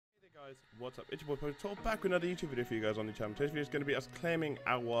Guys, what's up? It's your boy Pro, back with another YouTube video for you guys on the channel. Today's video is going to be us claiming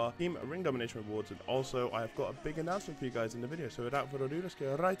our Team Ring Domination rewards, and also I have got a big announcement for you guys in the video. So without further ado, let's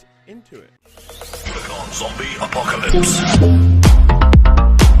get right into it. Click on Zombie Apocalypse.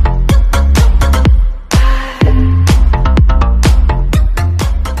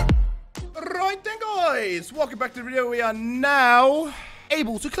 Right then, guys, welcome back to the video. We are now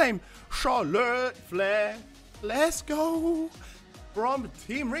able to claim Charlotte Flair. Let's go. From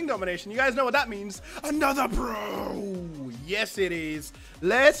Team Ring Domination. You guys know what that means. Another pro. Yes, it is.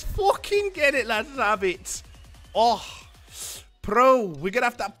 Let's fucking get it. Let's have it. Oh, pro. We're going to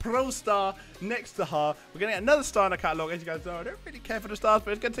have that pro star next to her. We're going to get another star in the catalog. As you guys know, I don't really care for the stars,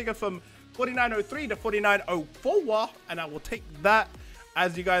 but it's going to take us from 4903 to 4904. And I will take that,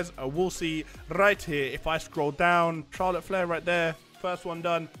 as you guys will see right here. If I scroll down, Charlotte Flair right there. First one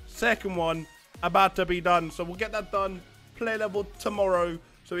done. Second one about to be done. So we'll get that done. Play level tomorrow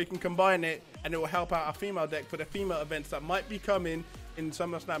so we can combine it, and it will help out our female deck for the female events that might be coming in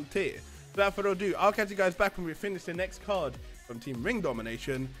SummerSlam tier. Without further ado, I'll catch you guys back when we finish the next card from Team Ring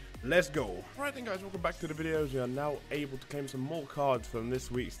Domination. Let's go. Alright then, guys, welcome back to the videos. We are now able to claim some more cards from this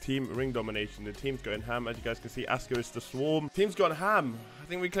week's Team Ring Domination. The team's going ham. As you guys can see, Asuka is the Swarm. Team's gone ham. I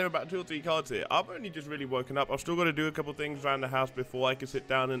think we claim about 2 or 3 cards here. I've only just really woken up. I've still got to do a couple things around the house before I can sit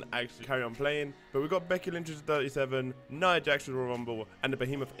down and actually carry on playing. But we've got Becky Lynch is 37, Nia Jackson Royal Rumble, and the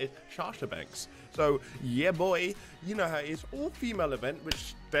behemoth is Sasha Banks. So, yeah, boy, you know how it is. All female event,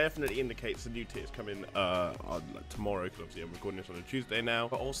 which definitely indicates the new tier is coming on tomorrow, because obviously I'm recording this on a Tuesday now.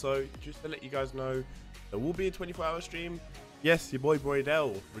 But also, just to let you guys know, there will be a 24-hour stream. Yes, your boy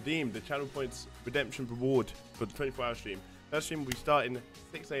Broydell redeemed the channel points redemption reward for the 24-hour stream. That stream will be starting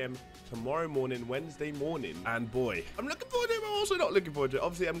 6 AM tomorrow morning, Wednesday morning. And boy, I'm looking forward to it, but I'm also not looking forward to it.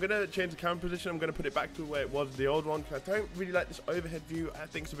 Obviously, I'm going to change the camera position. I'm going to put it back to where it was, the old one, because I don't really like this overhead view. I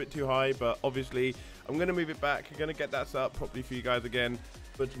think it's a bit too high, but obviously, I'm going to move it back. I'm going to get that set up properly for you guys again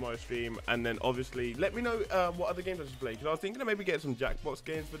for tomorrow's stream. And then obviously, let me know what other games I should play, because I was thinking of maybe getting some Jackbox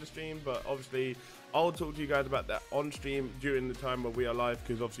games for the stream, but obviously, I'll talk to you guys about that on stream during the time where we are live,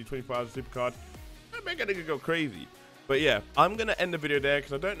 because obviously 24 hours of Supercard, I'm going to go crazy. But yeah, I'm going to end the video there,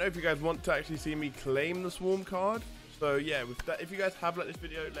 because I don't know if you guys want to actually see me claim the Swarm card. So yeah, with that, if you guys have liked this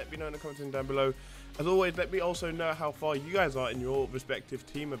video, let me know in the comments down below. As always, let me also know how far you guys are in your respective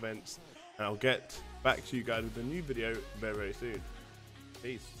team events, and I'll get back to you guys with a new video very, very soon.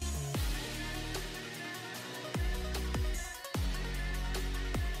 Peace.